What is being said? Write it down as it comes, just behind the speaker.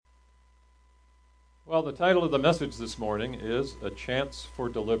Well, the title of the message this morning is A Chance for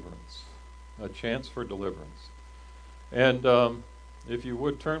Deliverance. A Chance for Deliverance. And if you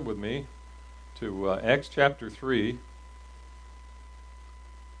would turn with me to Acts chapter 3,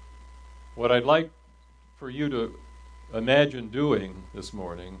 what I'd like for you to imagine doing this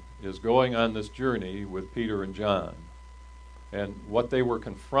morning is going on this journey with Peter and John and what they were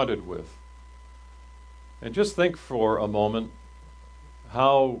confronted with. And just think for a moment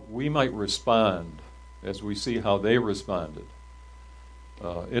how we might respond as we see how they responded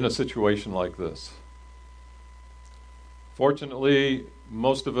in a situation like this. Fortunately,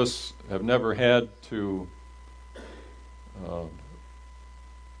 most of us have never had to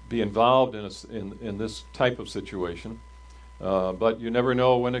be involved in this type of situation, but you never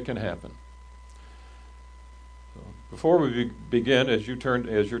know when it can happen. So before we begin, as you're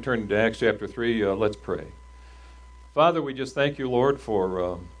turning to Acts chapter 3, let's pray. Father, we just thank you, Lord,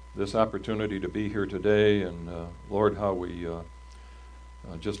 for this opportunity to be here today, and Lord, how we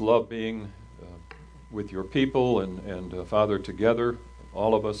just love being with your people, and Father, together,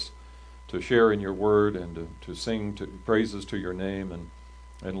 all of us, to share in your word and to sing praises to your name,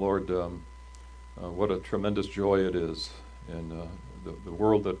 and Lord, what a tremendous joy it is in the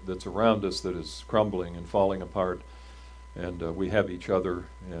world that's around us that is crumbling and falling apart, and we have each other,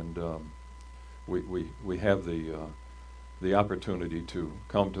 and we have the opportunity to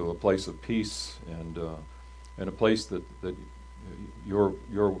come to a place of peace and a place that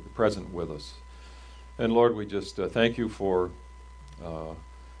you're present with us. And Lord, we just thank you for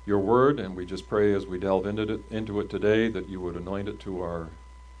your word, and we just pray as we delve into it today that you would anoint it to our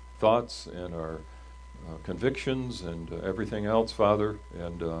thoughts and our convictions and everything else, Father,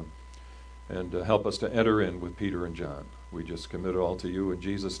 and help us to enter in with Peter and John. We just commit it all to you in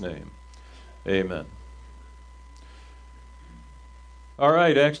Jesus' name. Amen. All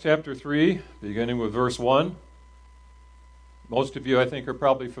right, Acts chapter 3, beginning with verse 1. Most of you, I think, are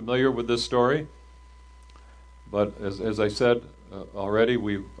probably familiar with this story. But as I said already,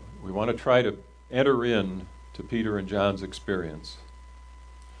 we want to try to enter in to Peter and John's experience.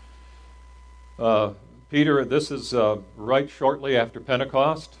 Peter, this is right shortly after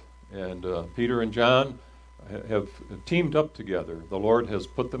Pentecost, and Peter and John have teamed up together. The Lord has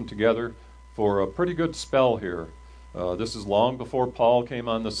put them together for a pretty good spell here. This is long before Paul came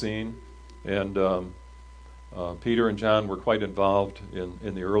on the scene, and Peter and John were quite involved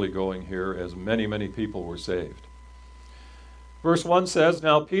in the early going here, as many, many people were saved. Verse 1 says,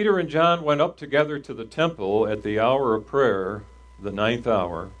 "Now Peter and John went up together to the temple at the hour of prayer, the 9th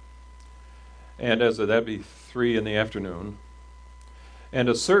hour, and that'd be 3 in the afternoon. And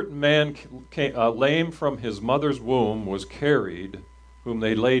a certain man lame from his mother's womb was carried, whom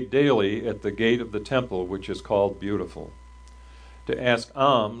they laid daily at the gate of the temple, which is called Beautiful, to ask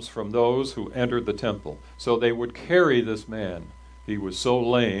alms from those who entered the temple." So they would carry this man. He was so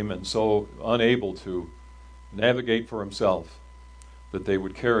lame and so unable to navigate for himself that they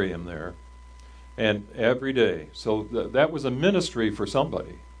would carry him there. And every day. So that was a ministry for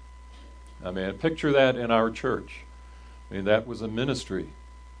somebody. I mean, picture that in our church. I mean, that was a ministry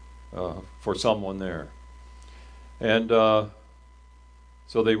for someone there. And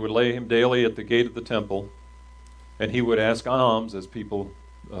so they would lay him daily at the gate of the temple, and he would ask alms as people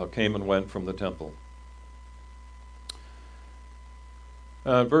came and went from the temple.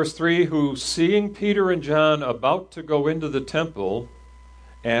 Verse 3, "Who, seeing Peter and John about to go into the temple,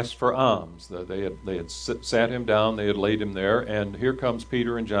 asked for alms." They had sat him down, they had laid him there, and here comes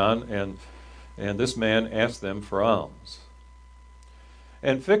Peter and John, and this man asked them for alms.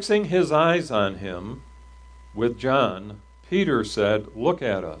 "And fixing his eyes on him with John, Peter said, 'Look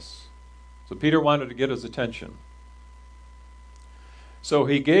at us.'" So Peter wanted to get his attention. So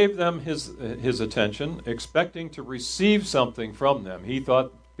he gave them his attention, expecting to receive something from them. He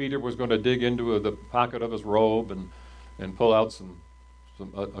thought Peter was going to dig into the pocket of his robe and pull out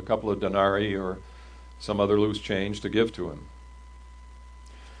a couple of denarii or some other loose change to give to him.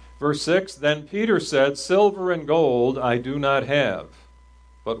 Verse 6, "Then Peter said, 'Silver and gold I do not have,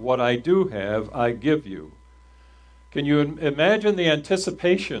 but what I do have I give you.'" Can you imagine the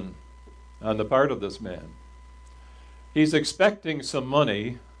anticipation on the part of this man? He's expecting some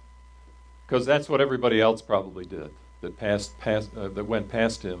money, because that's what everybody else probably did that went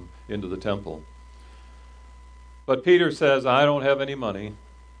past him into the temple. But Peter says, "I don't have any money,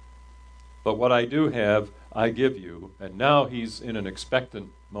 but what I do have, I give you." And now he's in an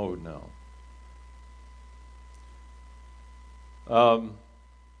expectant mode now.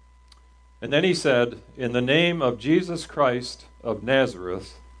 And then he said, "In the name of Jesus Christ of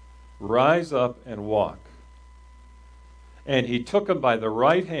Nazareth, rise up and walk." And he took him by the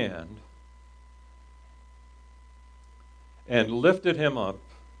right hand and lifted him up,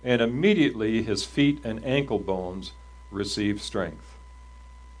 and immediately his feet and ankle bones received strength.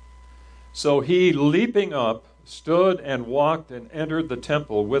 So he, leaping up, stood and walked and entered the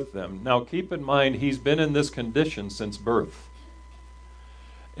temple with them. Now keep in mind, he's been in this condition since birth.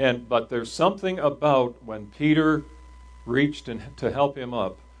 But there's something about when Peter reached to help him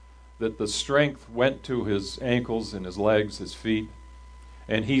up, that the strength went to his ankles and his legs, his feet,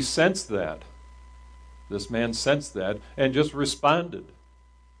 and he sensed that. This man sensed that and just responded.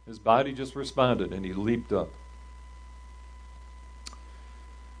 His body just responded, and he leaped up.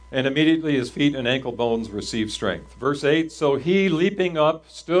 And immediately his feet and ankle bones received strength. Verse 8, so he, leaping up,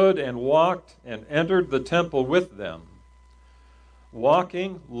 stood and walked and entered the temple with them,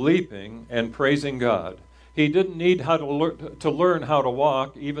 walking, leaping, and praising God. He didn't need to learn how to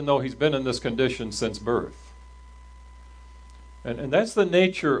walk, even though he's been in this condition since birth. And that's the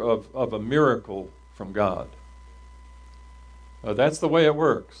nature of a miracle from God. That's the way it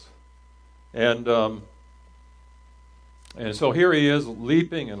works. And so here he is,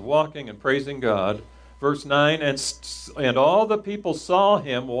 leaping and walking and praising God. Verse 9, and all the people saw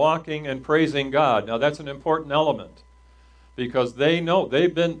him walking and praising God. Now that's an important element, because they know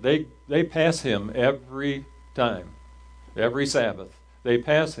they pass him every time, every Sabbath. They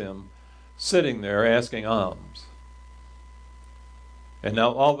pass him sitting there asking alms. And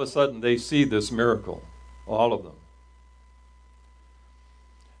now all of a sudden they see this miracle, all of them.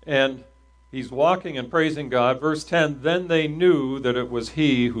 And he's walking and praising God. Verse 10, then they knew that it was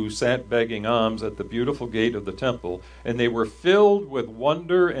he who sat begging alms at the beautiful gate of the temple, and they were filled with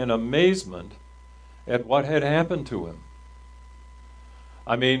wonder and amazement at what had happened to him.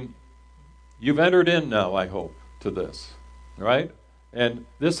 I mean, you've entered in now, I hope, to this, right? And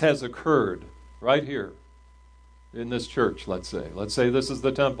this has occurred right here in this church, let's say. Let's say this is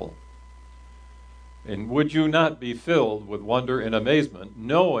the temple. And would you not be filled with wonder and amazement,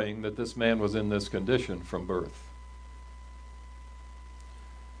 knowing that this man was in this condition from birth?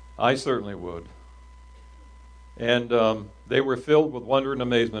 I certainly would. And they were filled with wonder and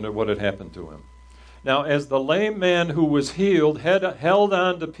amazement at what had happened to him. Now, as the lame man who was healed held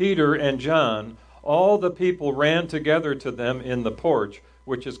on to Peter and John, all the people ran together to them in the porch,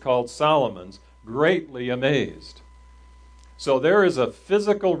 which is called Solomon's, greatly amazed. So there is a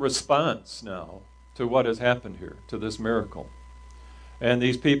physical response now to what has happened here, to this miracle. And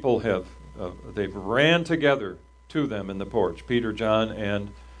these people they've ran together to them in the porch, Peter, John,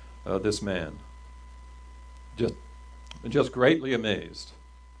 and this man. Just greatly amazed.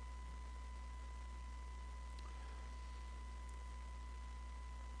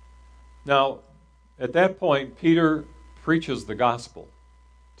 Now, at that point, Peter preaches the gospel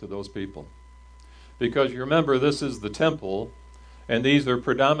to those people. Because you remember, this is the temple, and these are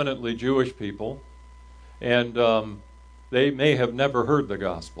predominantly Jewish people, and they may have never heard the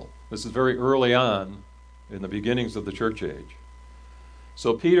gospel. This is very early on in the beginnings of the church age.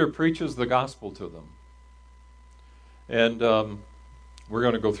 So Peter preaches the gospel to them. And we're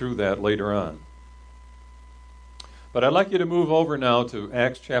going to go through that later on. But I'd like you to move over now to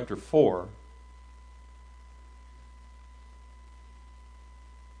Acts chapter 4.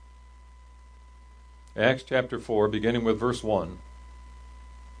 Acts chapter 4, beginning with verse 1.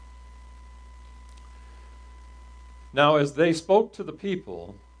 Now, as they spoke to the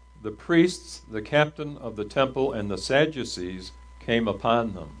people, the priests, the captain of the temple, and the Sadducees came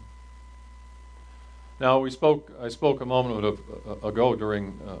upon them. Now, I spoke a moment ago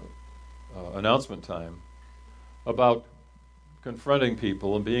during announcement time about confronting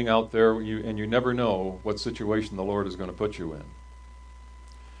people and being out there, and you never know what situation the Lord is going to put you in.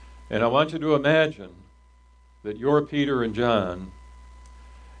 And I want you to imagine that you're Peter and John,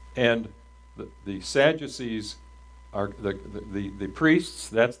 and the Sadducees are the priests,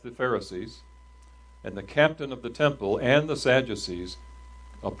 that's the Pharisees, and the captain of the temple and the Sadducees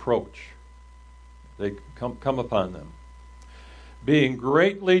approach. They come upon them, being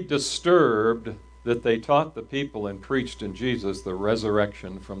greatly disturbed that they taught the people and preached in Jesus the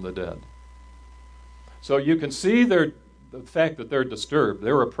resurrection from the dead. So you can see the fact that they're disturbed.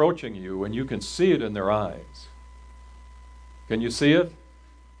 They're approaching you, and you can see it in their eyes. Can you see it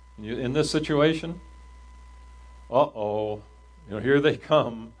in this situation? Uh-oh, here they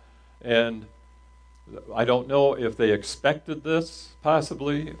come, and I don't know if they expected this,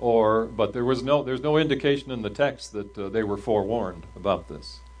 possibly, but there's no indication in the text that they were forewarned about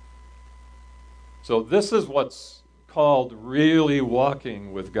this. So this is what's called really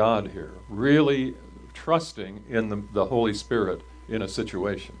walking with God here, really trusting in the Holy Spirit in a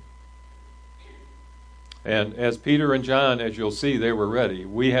situation. And as Peter and John, as you'll see, they were ready,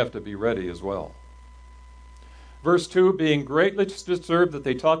 we have to be ready as well. Verse 2, being greatly disturbed that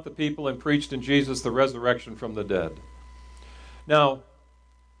they taught the people and preached in Jesus the resurrection from the dead. Now,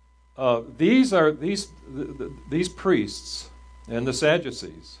 these priests and the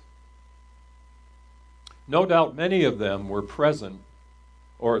Sadducees, no doubt many of them were present,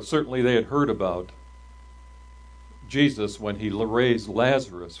 or certainly they had heard about Jesus when he raised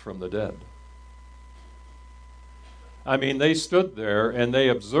Lazarus from the dead. I mean, they stood there and they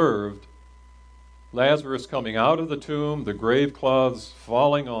observed Lazarus coming out of the tomb, the grave cloths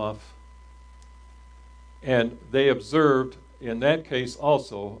falling off, and they observed, in that case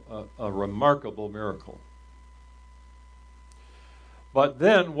also, a remarkable miracle. But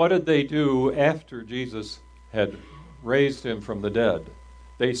then, what did they do after Jesus had raised him from the dead?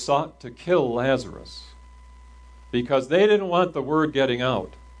 They sought to kill Lazarus because they didn't want the word getting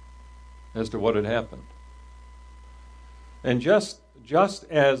out as to what had happened. And just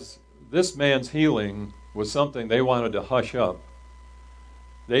as this man's healing was something they wanted to hush up,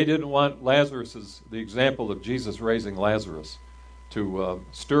 they didn't want the example of Jesus raising Lazarus to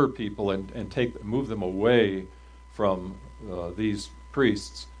stir people and move them away from these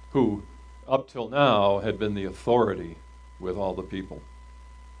priests who, up till now, had been the authority with all the people.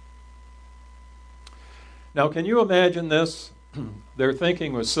 Now, can you imagine this? Their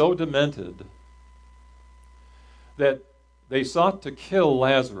thinking was so demented that they sought to kill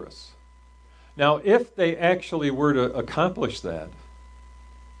Lazarus. Now, if they actually were to accomplish that,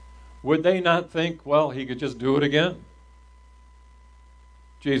 would they not think, well, he could just do it again?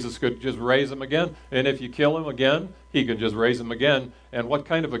 Jesus could just raise him again, and if you kill him again, he can just raise him again. And what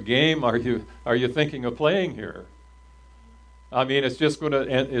kind of a game are you thinking of playing here? I mean, it's just going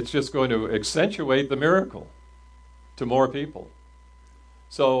to accentuate the miracle to more people.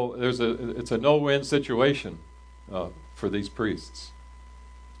 So it's a no-win situation for these priests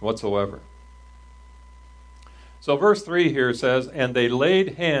whatsoever. So verse 3 here says, and they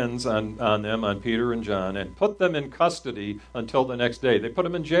laid hands on them, on Peter and John, and put them in custody until the next day. They put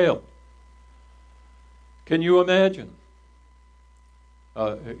them in jail. Can you imagine?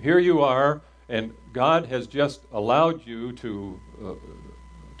 Here you are, and God has just allowed you to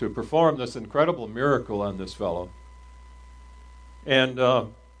perform this incredible miracle on this fellow. And all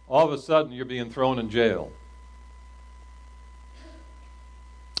of a sudden, you're being thrown in jail.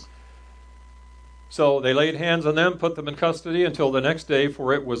 So they laid hands on them, put them in custody until the next day,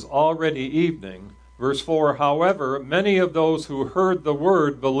 for it was already evening. Verse 4, however, many of those who heard the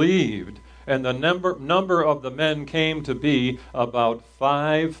word believed, and the number of the men came to be about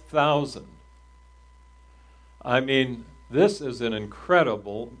 5,000. I mean, this is an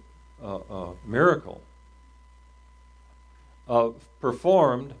incredible miracle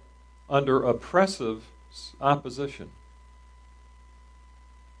performed under oppressive opposition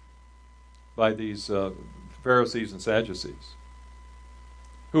by these Pharisees and Sadducees,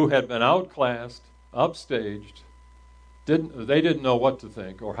 who had been outclassed, upstaged. They didn't know what to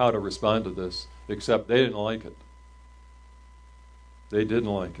think or how to respond to this, except they didn't like it. They didn't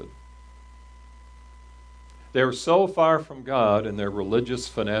like it. They were so far from God in their religious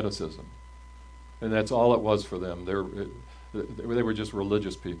fanaticism, and that's all it was for them. They were just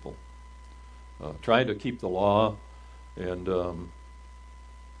religious people, trying to keep the law and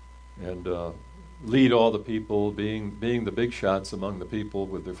lead all the people, being the big shots among the people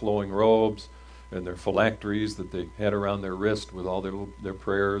with their flowing robes and their phylacteries that they had around their wrist with all their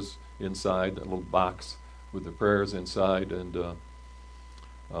prayers inside, that little box with the prayers inside, and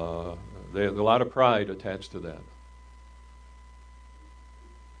they had a lot of pride attached to that.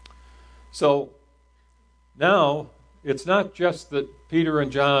 So now it's not just that Peter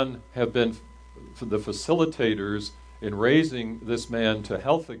and John have been the facilitators in raising this man to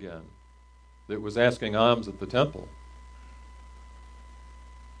health again that was asking alms at the temple.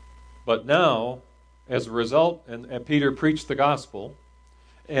 But now, as a result, and Peter preached the gospel,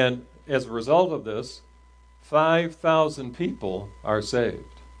 and as a result of this, 5,000 people are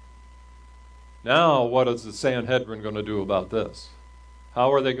saved. Now, what is the Sanhedrin going to do about this?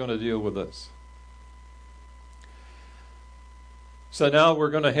 How are they going to deal with this? So now we're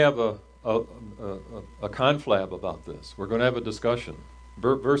going to have a conflab about this. We're going to have a discussion.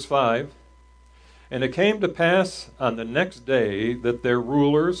 Verse 5, and it came to pass on the next day that their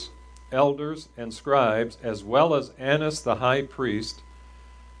rulers, elders, and scribes, as well as Annas the high priest,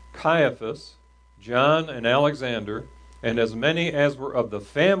 Caiaphas, John, and Alexander, and as many as were of the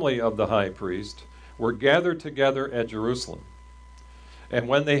family of the high priest, were gathered together at Jerusalem. And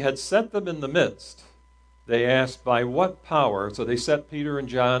when they had set them in the midst, they asked, by what power? So they set Peter and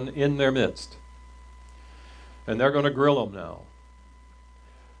John in their midst. And they're going to grill them now.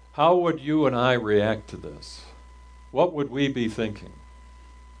 How would you and I react to this? what would we be thinking?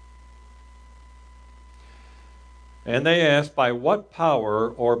 And they asked, by what power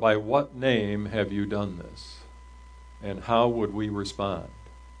or by what name have you done this? And how would we respond?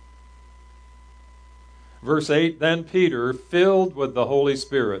 Verse 8, then Peter, filled with the Holy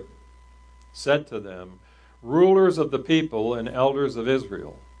Spirit, said to them, rulers of the people and elders of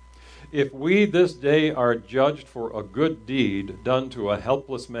Israel, if we this day are judged for a good deed done to a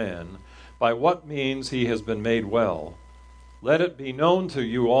helpless man, by what means he has been made well, let it be known to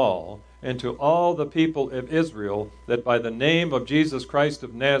you all and to all the people of Israel that by the name of Jesus Christ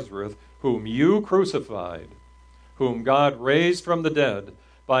of Nazareth, whom you crucified, whom God raised from the dead,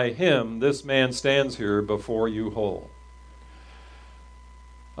 by him this man stands here before you whole.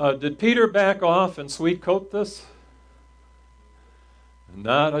 Did Peter back off and sweet coat this?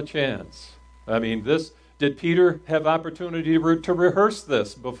 Not a chance. I mean, did Peter have opportunity to rehearse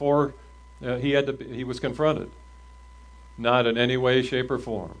this before he was confronted? Not in any way, shape, or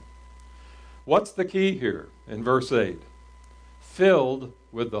form. What's the key here in verse 8? Filled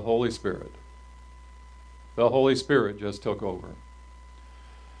with the Holy Spirit. The Holy Spirit just took over.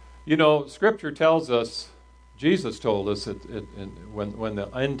 You know, Scripture tells us, Jesus told us when the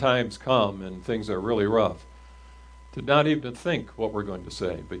end times come and things are really rough, to not even think what we're going to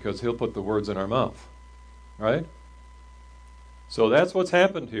say, because he'll put the words in our mouth. Right? So that's what's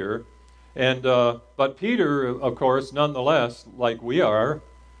happened here. And but Peter, of course, nonetheless, like we are,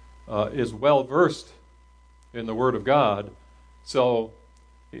 is well versed in the Word of God. So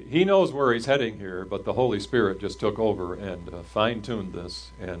he knows where he's heading here, but the Holy Spirit just took over and fine-tuned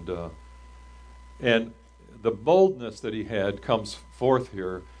this. And the boldness that he had comes forth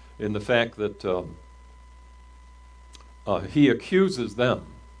here in the fact that he accuses them.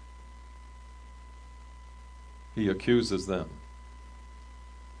 He accuses them.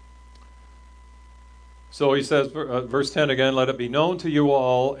 So he says, verse 10 again, let it be known to you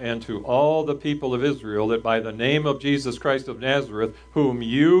all and to all the people of Israel that by the name of Jesus Christ of Nazareth, whom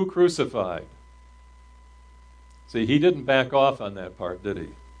you crucified. See, he didn't back off on that part, did he?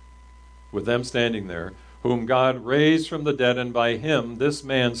 With them standing there, whom God raised from the dead, and by him this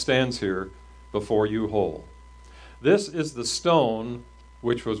man stands here before you whole. This is the stone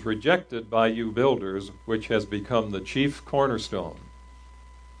which was rejected by you builders, which has become the chief cornerstone.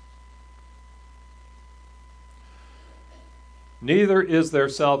 Neither is there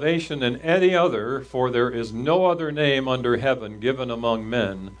salvation in any other, for there is no other name under heaven given among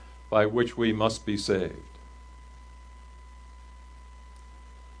men by which we must be saved.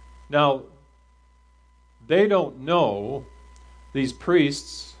 Now, they don't know, these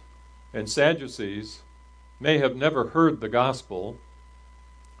priests and Sadducees may have never heard the gospel,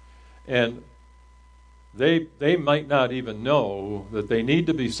 and they might not even know that they need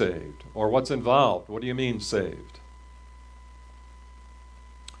to be saved, or what's involved. What do you mean saved?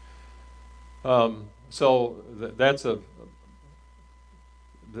 I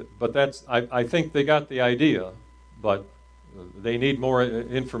think they got the idea, but they need more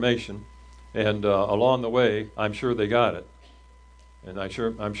information, and along the way, I'm sure they got it, and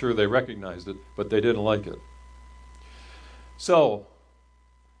I'm sure they recognized it, but they didn't like it. So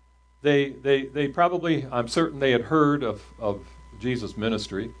they probably, I'm certain they had heard of Jesus'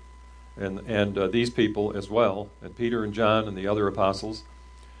 ministry, and these people as well, and Peter and John and the other apostles.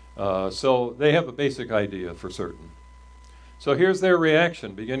 So they have a basic idea for certain. So here's their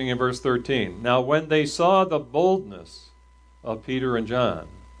reaction, beginning in verse 13. Now when they saw the boldness of Peter and John,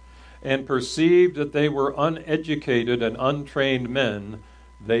 and perceived that they were uneducated and untrained men,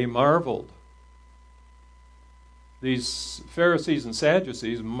 they marveled. These Pharisees and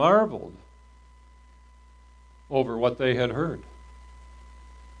Sadducees marveled over what they had heard,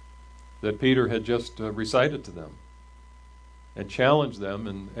 that Peter had just recited to them, and challenged them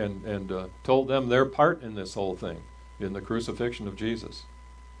and told them their part in this whole thing, in the crucifixion of Jesus.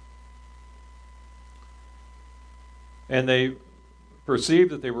 And they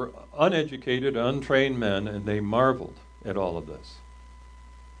perceived that they were uneducated, untrained men, and they marveled at all of this.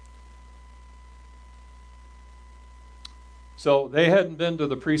 So they hadn't been to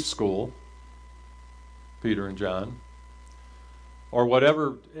the priest school, Peter and John, or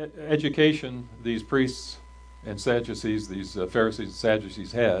whatever education these priests and Sadducees, these Pharisees and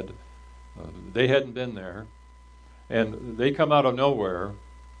Sadducees had. They hadn't been there. And they come out of nowhere,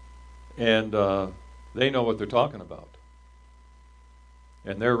 and they know what they're talking about.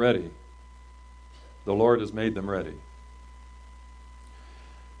 And they're ready. The Lord has made them ready.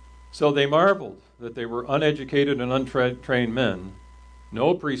 So they marveled that they were uneducated and untrained men,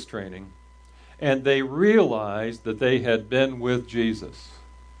 no priest training, and they realized that they had been with Jesus.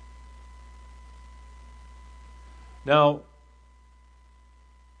 Now,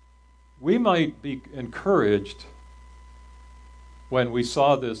 we might be encouraged when we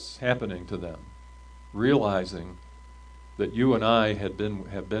saw this happening to them, realizing that you and I have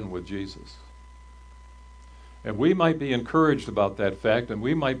been with Jesus. And we might be encouraged about that fact, and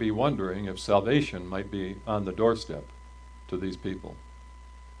we might be wondering if salvation might be on the doorstep to these people.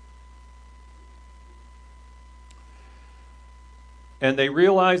 And they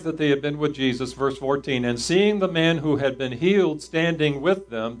realized that they had been with Jesus, verse 14, and seeing the man who had been healed standing with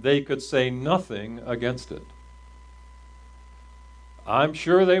them, they could say nothing against it. I'm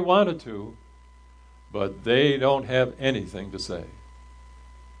sure they wanted to, but they don't have anything to say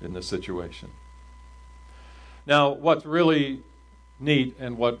in this situation. Now, what's really neat,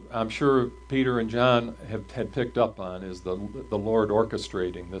 and what I'm sure Peter and John had picked up on, is the Lord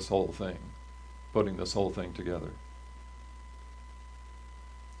orchestrating this whole thing, putting this whole thing together.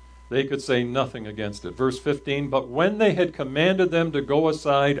 They could say nothing against it. Verse 15, but when they had commanded them to go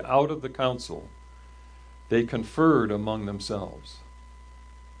aside out of the council, they conferred among themselves.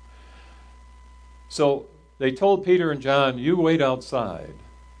 So they told Peter and John, you wait outside.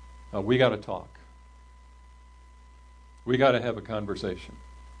 We got to talk. We got to have a conversation.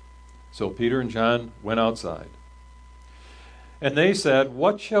 So Peter and John went outside. And they said,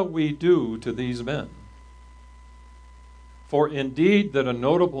 what shall we do to these men? For indeed that a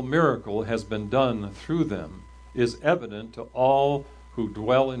notable miracle has been done through them is evident to all who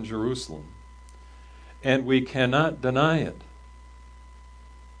dwell in Jerusalem. And we cannot deny it.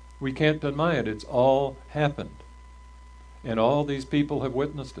 We can't deny it. It's all happened. And all these people have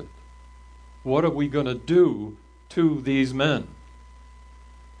witnessed it. What are we going to do to these men?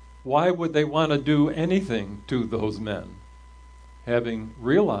 Why would they want to do anything to those men, having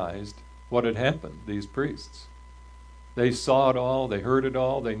realized what had happened, these priests? They saw it all, they heard it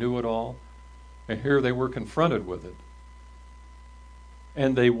all, they knew it all, and here they were confronted with it.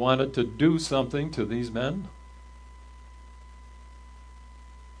 And they wanted to do something to these men.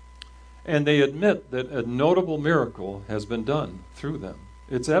 And they admit that a notable miracle has been done through them.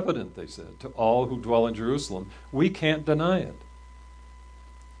 It's evident, they said, to all who dwell in Jerusalem. We can't deny it.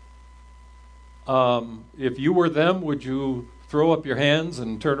 If you were them, would you throw up your hands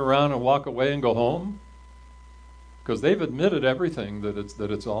and turn around and walk away and go home? Because they've admitted everything, that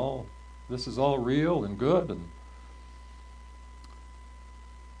it's all, this is all real and good. And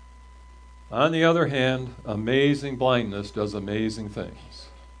on the other hand, amazing blindness does amazing things.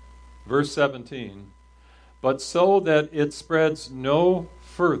 Verse 17, but so that it spreads no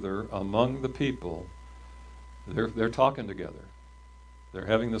further among the people. They're talking together. They're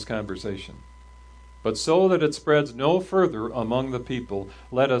having this conversation. But so that it spreads no further among the people,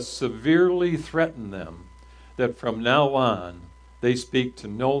 let us severely threaten them that from now on they speak to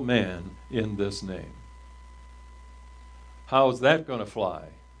no man in this name. How's that going to fly?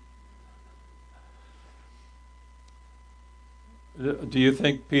 Do you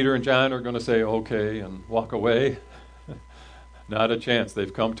think Peter and John are going to say okay and walk away? Not a chance.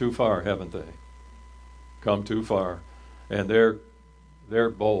 They've come too far, haven't they? Come too far. And they're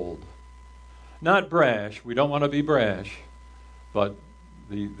bold. Not brash. We don't want to be brash. But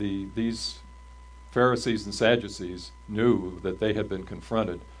these Pharisees and Sadducees knew that they had been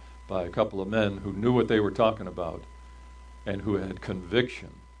confronted by a couple of men who knew what they were talking about and who had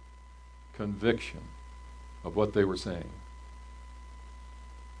conviction of what they were saying.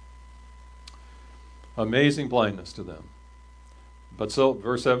 Amazing blindness to them. But so,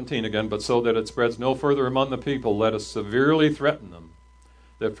 verse 17 again, but so that it spreads no further among the people, let us severely threaten them,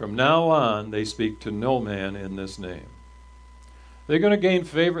 that from now on they speak to no man in this name. They're going to gain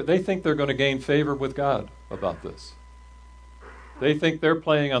favor. They think they're going to gain favor with God about this. They think they're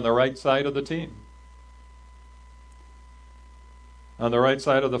playing on the right side of the team, on the right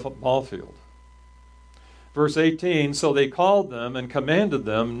side of the football field. Verse 18, so they called them and commanded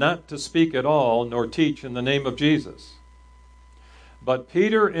them not to speak at all, nor teach in the name of Jesus. But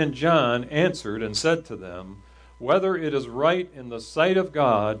Peter and John answered and said to them, whether it is right in the sight of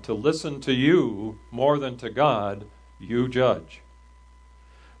God to listen to you more than to God, you judge.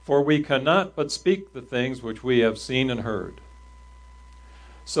 For we cannot but speak the things which we have seen and heard.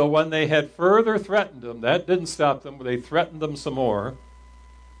 So when they had further threatened them, that didn't stop them, they threatened them some more.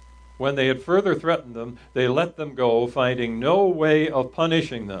 When they had further threatened them, they let them go, finding no way of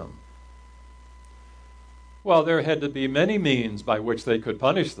punishing them. Well, there had to be many means by which they could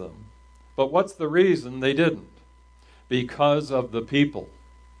punish them. But what's the reason they didn't? Because of the people.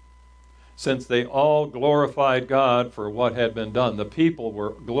 Since they all glorified God for what had been done. The people were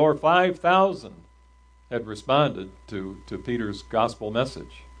glorified. 5,000 had responded to Peter's gospel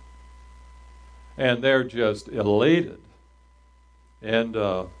message. And they're just elated and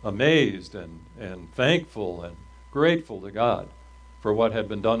amazed and thankful and grateful to God for what had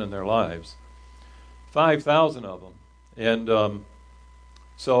been done in their lives. 5,000 of them. And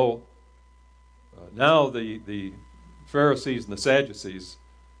so now the Pharisees and the Sadducees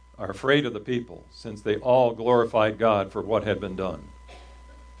are afraid of the people, since they all glorified God for what had been done.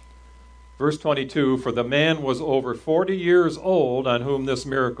 Verse 22, for the man was over 40 years old on whom this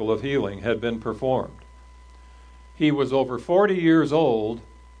miracle of healing had been performed. He was over 40 years old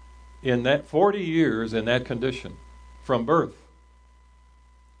in that 40 years in that condition from birth.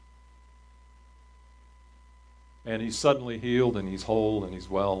 And he's suddenly healed, and he's whole, and he's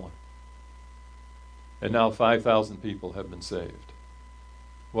well. And now 5,000 people have been saved.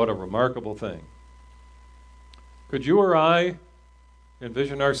 What a remarkable thing. Could you or I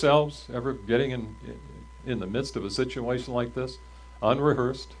envision ourselves ever getting in the midst of a situation like this?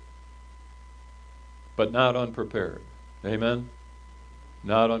 Unrehearsed, but not unprepared. Amen?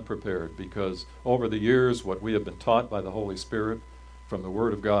 Not unprepared, because over the years what we have been taught by the Holy Spirit from the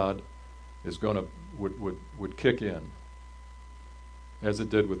Word of God is would kick in, as it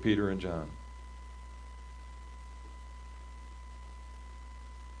did with Peter and John.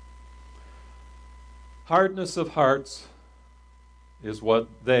 Hardness of hearts is what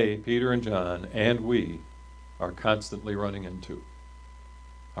they, Peter and John, and we, are constantly running into.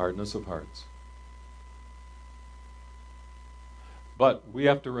 Hardness of hearts. But we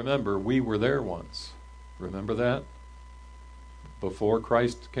have to remember, we were there once. Remember that? Before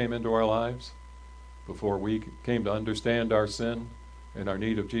Christ came into our lives, before we came to understand our sin and our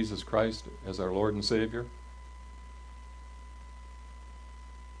need of Jesus Christ as our Lord and Savior.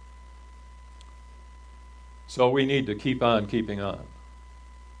 So we need to keep on keeping on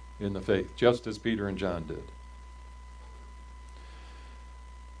in the faith, just as Peter and John did.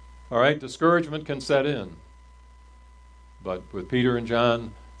 All right, discouragement can set in. But with Peter and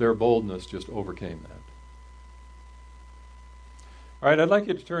John, their boldness just overcame that. All right, I'd like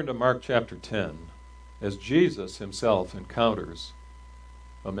you to turn to Mark chapter 10, as Jesus himself encounters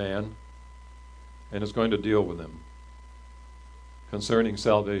a man and is going to deal with him concerning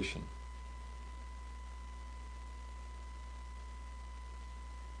salvation.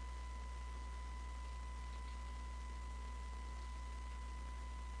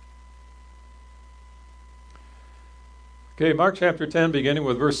 Okay, Mark chapter 10, beginning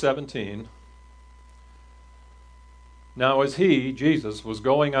with verse 17. Now as he, Jesus, was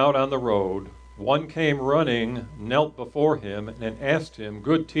going out on the road, one came running, knelt before him, and asked him,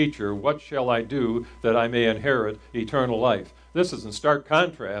 Good teacher, what shall I do that I may inherit eternal life? This is in stark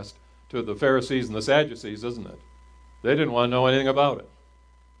contrast to the Pharisees and the Sadducees, isn't it? They didn't want to know anything about it.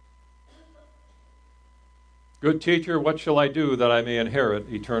 Good teacher, what shall I do that I may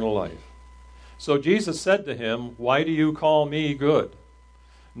inherit eternal life? So Jesus said to him, Why do you call me good?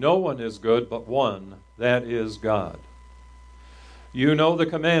 No one is good but one, that is God. You know the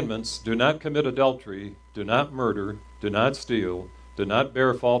commandments: do not commit adultery, do not murder, do not steal, do not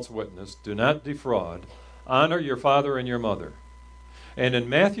bear false witness, do not defraud, honor your father and your mother. And in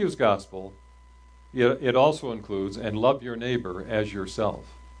Matthew's gospel, it also includes, and love your neighbor as yourself.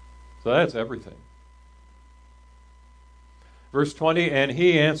 So that's everything. Verse 20, and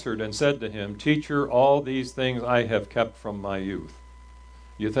he answered and said to him, Teacher, all these things I have kept from my youth.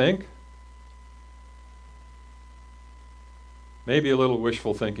 You think? Maybe a little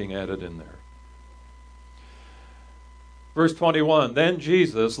wishful thinking added in there. Verse 21, then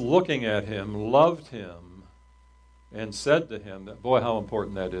Jesus, looking at him, loved him and said to him, boy, how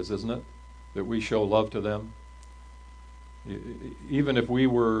important that is, isn't it? That we show love to them. Even if we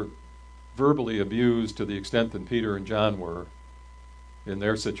were verbally abused to the extent that Peter and John were in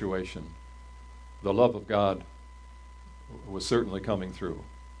their situation, the love of God was certainly coming through.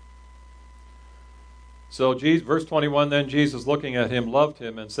 So verse 21, then Jesus, looking at him, loved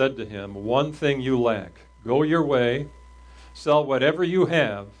him and said to him, One thing you lack. Go your way, sell whatever you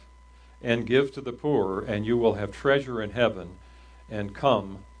have, and give to the poor, and you will have treasure in heaven. And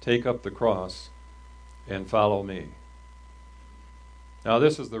come, take up the cross, and follow me. Now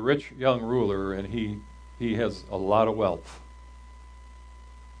this is the rich young ruler, and he has a lot of wealth.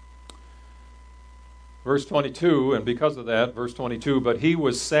 Verse 22, and because of that, verse 22, but he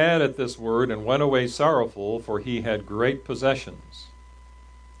was sad at this word and went away sorrowful, for he had great possessions.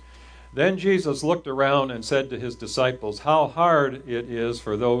 Then Jesus looked around and said to his disciples, How hard it is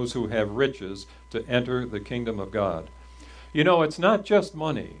for those who have riches to enter the kingdom of God. You know, it's not just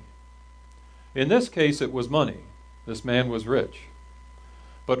money. In this case, it was money. This man was rich.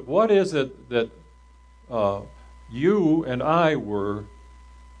 But what is it that you and I were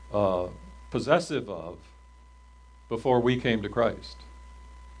possessive of before we came to Christ.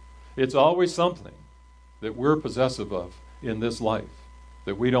 It's always something that we're possessive of in this life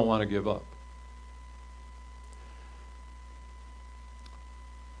that we don't want to give up.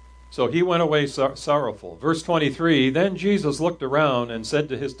 So he went away sorrowful. Verse 23, then Jesus looked around and said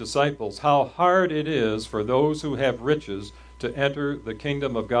to his disciples, how hard it is for those who have riches to enter the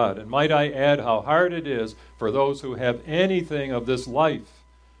kingdom of God. And might I add, how hard it is for those who have anything of this life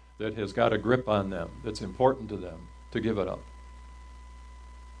that has got a grip on them, that's important to them, to give it up.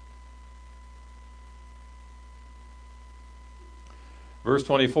 Verse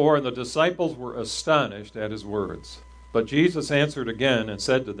 24, and the disciples were astonished at his words. But Jesus answered again and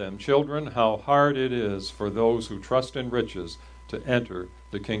said to them, children, how hard it is for those who trust in riches to enter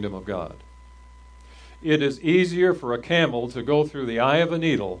the kingdom of God. It is easier for a camel to go through the eye of a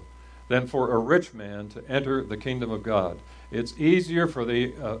needle than for a rich man to enter the kingdom of God. It's easier for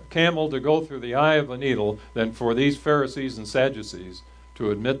the camel to go through the eye of a needle than for these Pharisees and Sadducees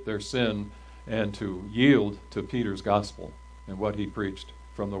to admit their sin and to yield to Peter's gospel and what he preached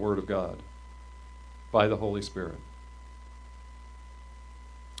from the Word of God by the Holy Spirit.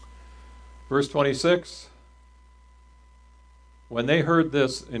 Verse 26, when they heard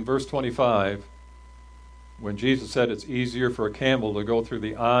this in verse 25, when Jesus said it's easier for a camel to go through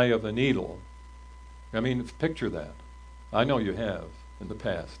the eye of a needle, I mean, picture that. I know you have in the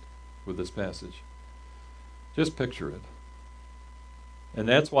past with this passage. Just picture it. And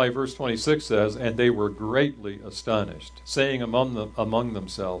that's why verse 26 says, and they were greatly astonished, saying among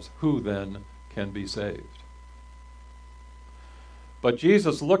themselves, who then can be saved? But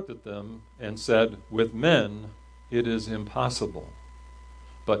Jesus looked at them and said, with men it is impossible,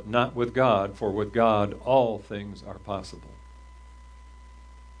 but not with God, for with God all things are possible.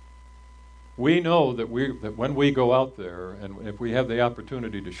 We know that when we go out there, and if we have the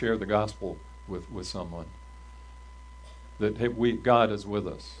opportunity to share the gospel with someone, that God is with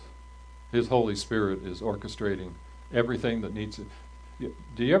us. His Holy Spirit is orchestrating everything that needs it.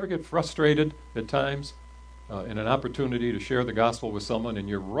 Do you ever get frustrated at times in an opportunity to share the gospel with someone, and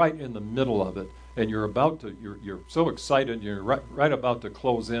you're right in the middle of it, and you're so excited, you're right about to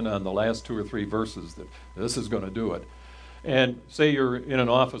close in on the last 2 or 3 verses that this is going to do it. And say you're in an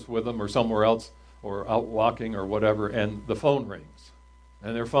office with them or somewhere else or out walking or whatever, and the phone rings,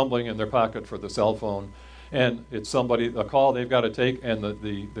 and they're fumbling in their pocket for the cell phone, and it's a call they've got to take, and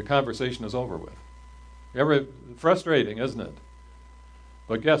the conversation is over with. Frustrating, isn't it?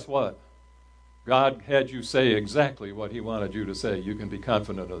 But guess what? God had you say exactly what he wanted you to say. You can be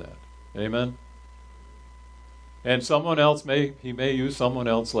confident of that. Amen? And he may use someone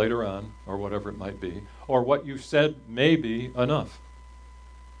else later on, or whatever it might be, or what you said may be enough.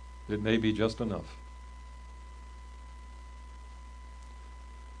 It may be just enough.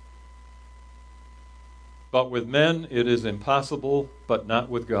 But with men it is impossible, but not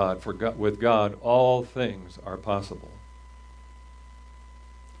with God, for with God all things are possible.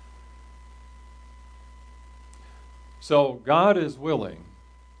 So God is willing,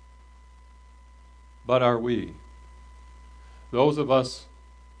 but are we? Those of us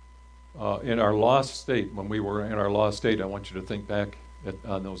in our lost state, when we were in our lost state, I want you to think back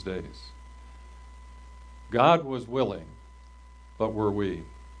on those days. God was willing, but were we?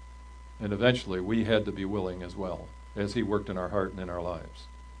 And eventually we had to be willing as well, as he worked in our heart and in our lives.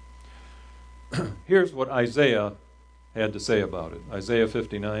 Here's what Isaiah had to say about it. Isaiah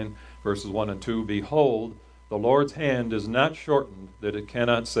 59, verses 1 and 2, behold, the Lord's hand is not shortened that it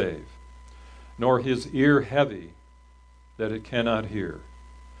cannot save, nor his ear heavy that it cannot hear.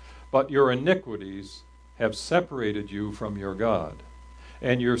 But your iniquities have separated you from your God,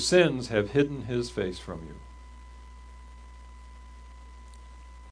 and your sins have hidden his face from you.